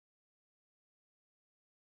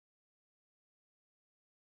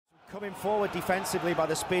Coming forward defensively by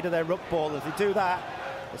the speed of their ruck ball. If they do that,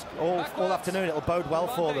 it's all afternoon, it'll bode well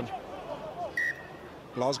for them.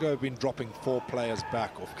 Glasgow have been dropping 4 players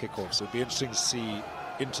back off kickoff, so it'll be interesting to see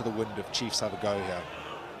into the wind if Chiefs have a go here.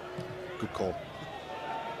 Good call.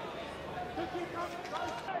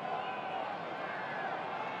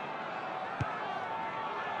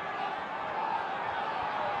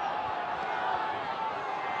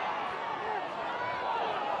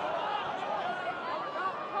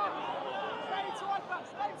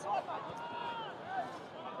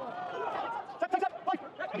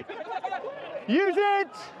 Use it!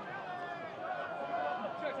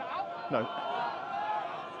 No.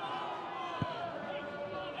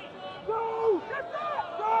 Go!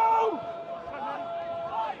 Go!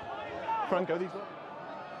 Frank, go these way.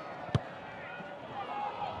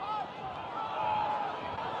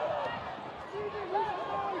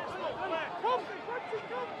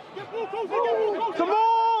 Come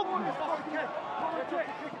on!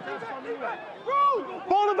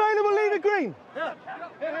 Ball available, leave it green.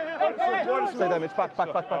 Stay there, Mitch. Back.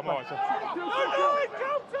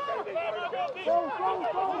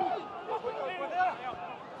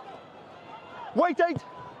 Wait, 8.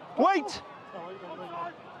 Wait.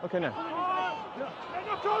 Okay, now.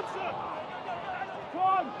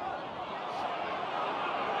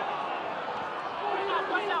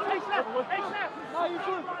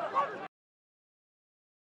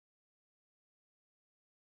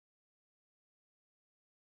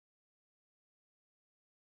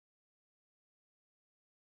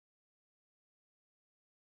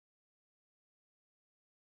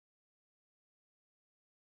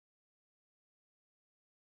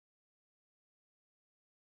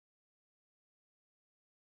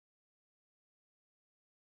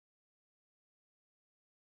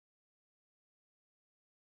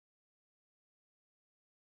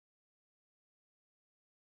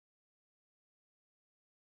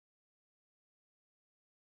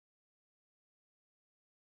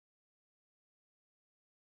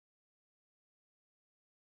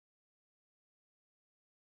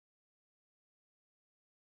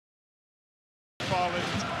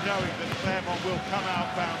 Knowing that Claremont will come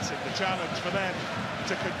out bouncing, the challenge for them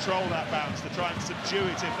to control that bounce, to try and subdue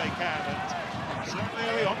it if they can, and certainly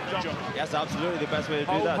early on the job. Yes, absolutely, the best way to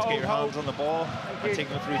do that is get your hands on the ball and take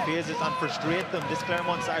them through phases and frustrate them. This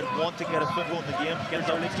Claremont side want to get a foothold in the game, get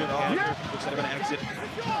their legs through the game, which they're going to exit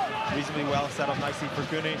reasonably well, set up nicely for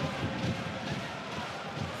Cooney.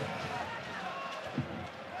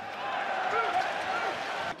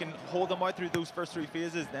 Can hold them out through those first 3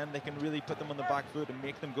 phases, then they can really put them on the back foot and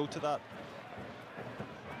make them go to that.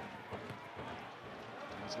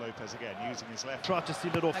 There's Lopez again, using his left. Try to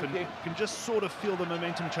seal it off, and you can just sort of feel the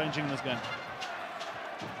momentum changing in this game.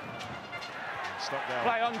 Stockdale.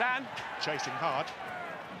 Play on, Dan. Chasing hard.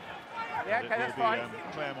 Yeah, okay, that's fine.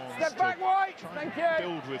 Claremont Step back, White. Thank you.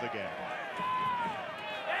 Build with again.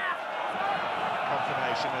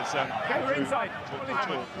 Confirmation as we're inside. I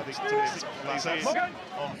think to this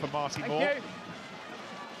on for Marty Moore.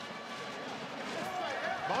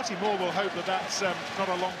 Marty Moore will hope that that's not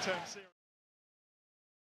a long-term series.